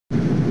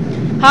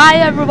Hi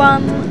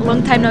everyone,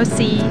 long time no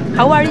see.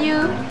 How are you?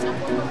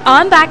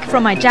 I'm back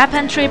from my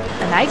Japan trip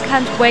and I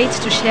can't wait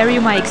to share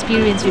you my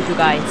experience with you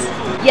guys.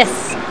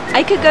 Yes,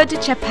 I could go to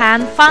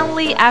Japan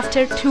finally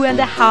after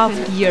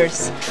 2.5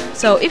 years.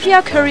 So if you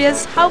are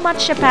curious how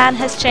much Japan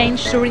has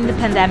changed during the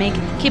pandemic,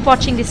 keep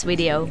watching this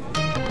video.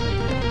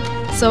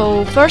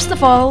 So first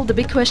of all, the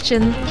big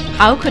question,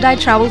 how could I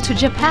travel to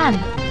Japan?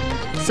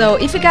 So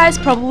if you guys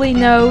probably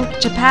know,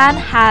 Japan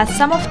has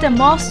some of the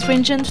most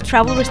stringent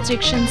travel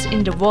restrictions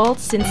in the world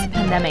since the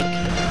pandemic.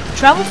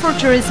 Travel for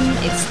tourism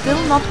is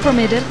still not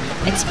permitted,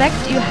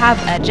 except you have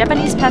a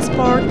Japanese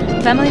passport,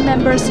 family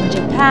members in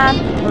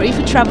Japan, or if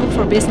you travel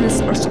for business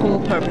or school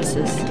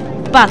purposes.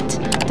 But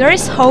there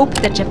is hope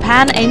that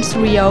Japan aims to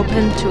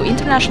reopen to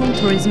international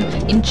tourism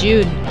in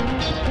June.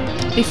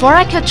 Before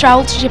I could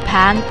travel to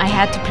Japan, I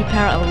had to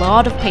prepare a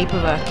lot of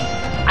paperwork.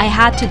 I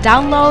had to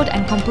download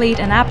and complete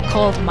an app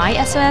called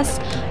MySOS.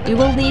 You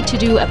will need to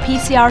do a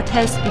PCR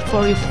test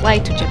before you fly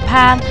to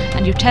Japan,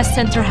 and your test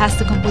center has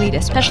to complete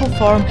a special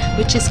form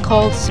which is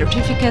called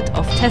Certificate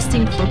of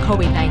Testing for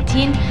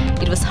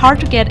COVID-19. It was hard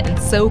to get and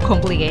so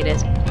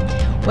complicated.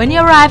 When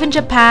you arrive in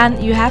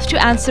Japan, you have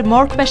to answer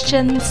more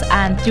questions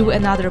and do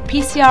another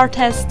PCR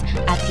test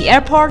at the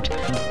airport.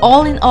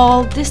 All in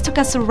all, this took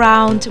us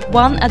around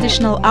 1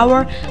 additional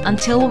hour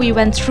until we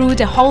went through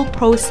the whole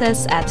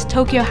process at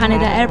Tokyo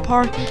Haneda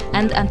Airport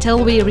and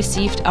until we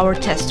received our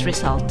test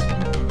result.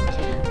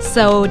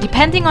 So,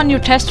 depending on your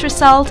test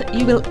result,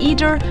 you will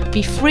either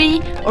be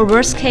free or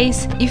worst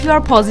case, if you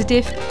are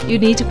positive, you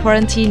need to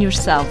quarantine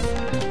yourself.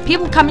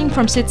 People coming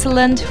from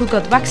Switzerland who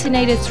got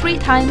vaccinated 3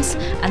 times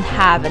and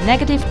have a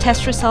negative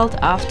test result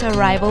after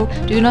arrival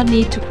do not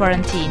need to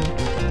quarantine.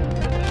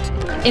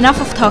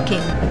 Enough of talking.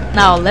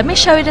 Now let me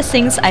show you the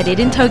things I did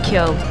in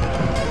Tokyo.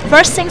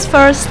 First things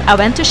first, I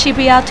went to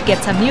Shibuya to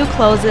get some new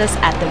clothes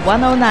at the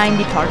 109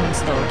 department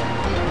store.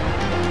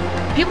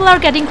 People are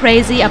getting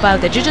crazy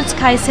about the Jujutsu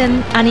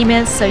Kaisen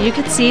anime, so you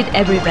could see it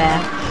everywhere.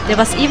 There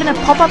was even a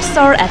pop-up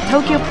store at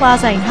Tokyo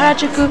Plaza in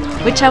Harajuku,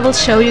 which I will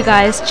show you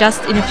guys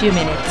just in a few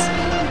minutes.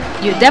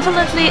 You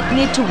definitely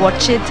need to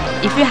watch it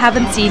if you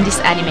haven't seen this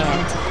anime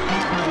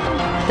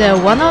yet. The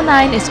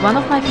 109 is one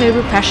of my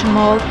favorite fashion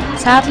malls.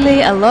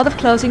 Sadly, a lot of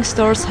clothing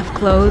stores have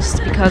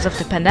closed because of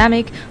the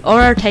pandemic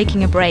or are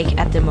taking a break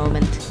at the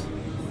moment.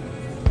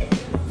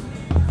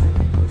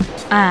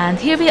 And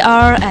here we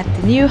are at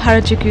the new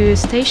Harajuku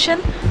station.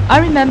 I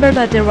remember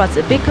that there was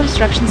a big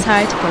construction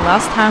site the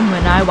last time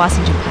when I was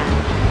in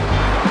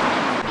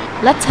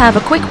Japan. Let's have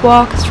a quick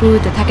walk through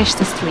the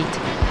Takeshita Street.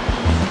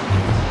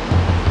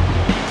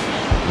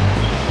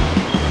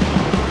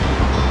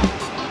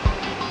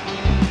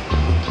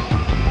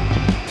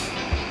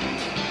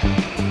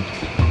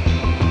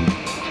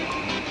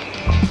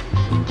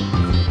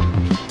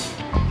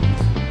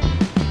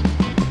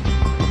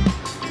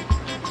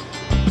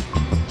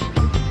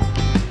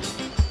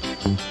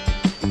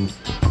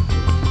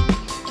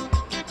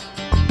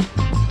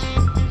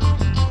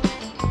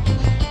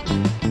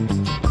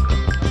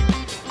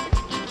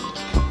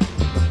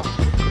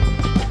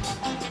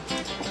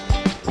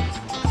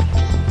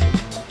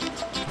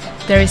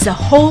 There is a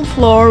whole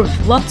floor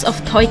with lots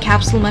of toy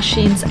capsule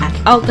machines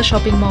at Alta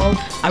Shopping Mall.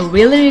 I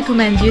really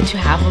recommend you to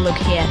have a look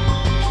here.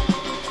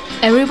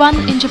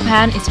 Everyone in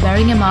Japan is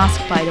wearing a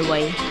mask, by the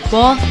way,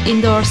 both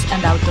indoors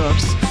and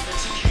outdoors.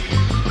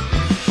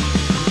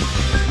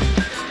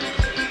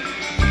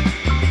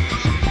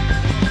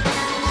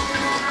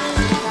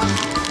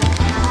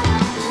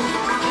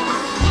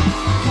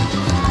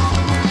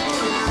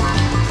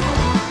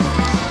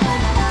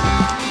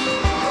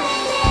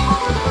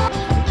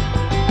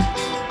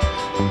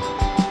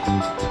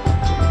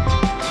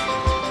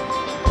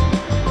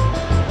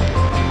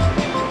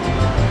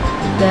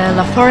 The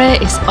La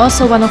Forêt is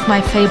also one of my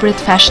favorite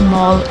fashion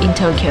malls in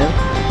Tokyo.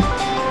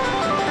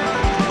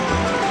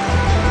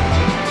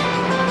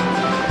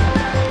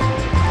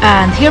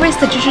 And here is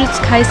the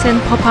Jujutsu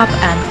Kaisen pop-up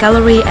and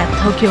gallery at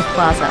Tokyo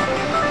Plaza.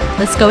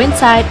 Let's go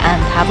inside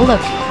and have a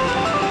look.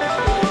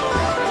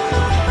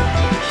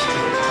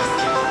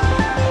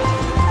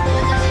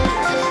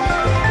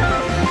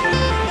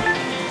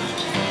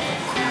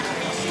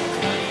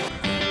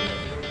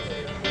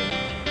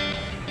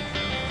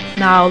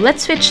 Now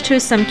let's switch to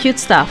some cute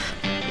stuff.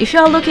 If you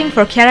are looking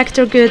for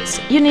character goods,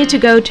 you need to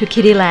go to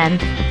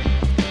Kiddieland.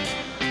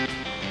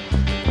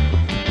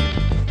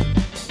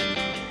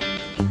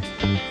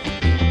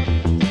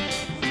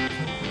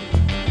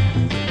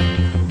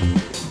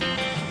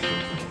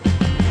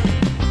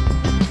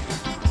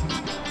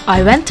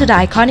 I went to the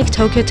iconic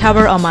Tokyo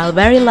Tower on my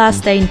very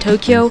last day in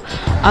Tokyo.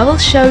 I will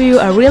show you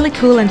a really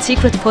cool and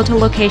secret photo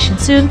location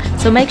soon,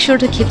 so make sure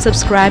to keep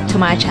subscribed to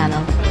my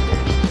channel.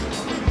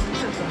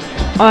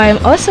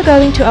 I'm also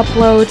going to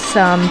upload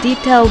some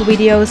detailed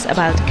videos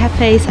about the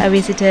cafes I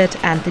visited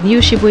and the new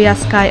Shibuya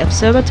Sky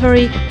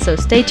Observatory, so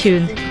stay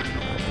tuned.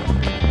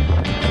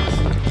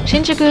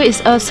 Shinjuku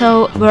is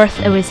also worth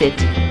a visit.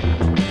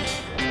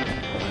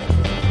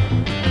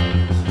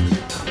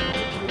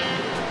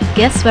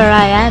 Guess where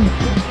I am?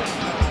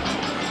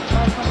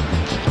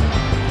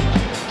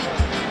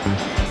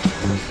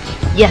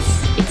 Yes,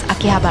 it's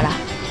Akihabara.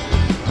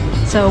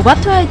 So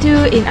what do I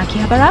do in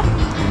Akihabara?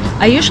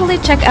 I usually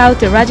check out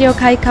the Radio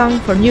Kaikan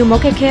for new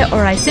mokeke,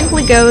 or I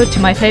simply go to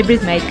my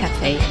favorite maid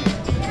cafe.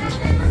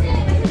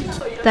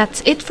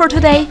 That's it for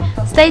today.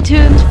 Stay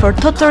tuned for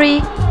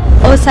Tottori,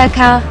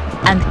 Osaka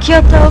and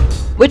Kyoto,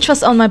 which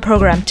was on my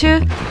program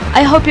too.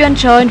 I hope you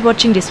enjoyed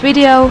watching this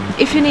video.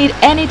 If you need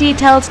any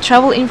detailed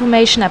travel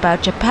information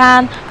about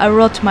Japan, I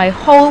wrote my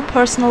whole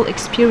personal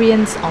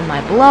experience on my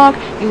blog.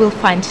 You will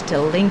find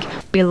the link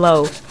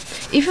below.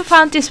 If you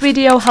found this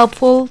video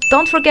helpful,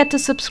 don't forget to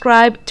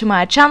subscribe to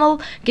my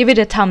channel, give it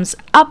a thumbs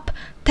up.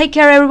 Take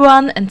care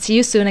everyone and see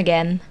you soon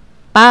again.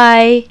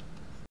 Bye!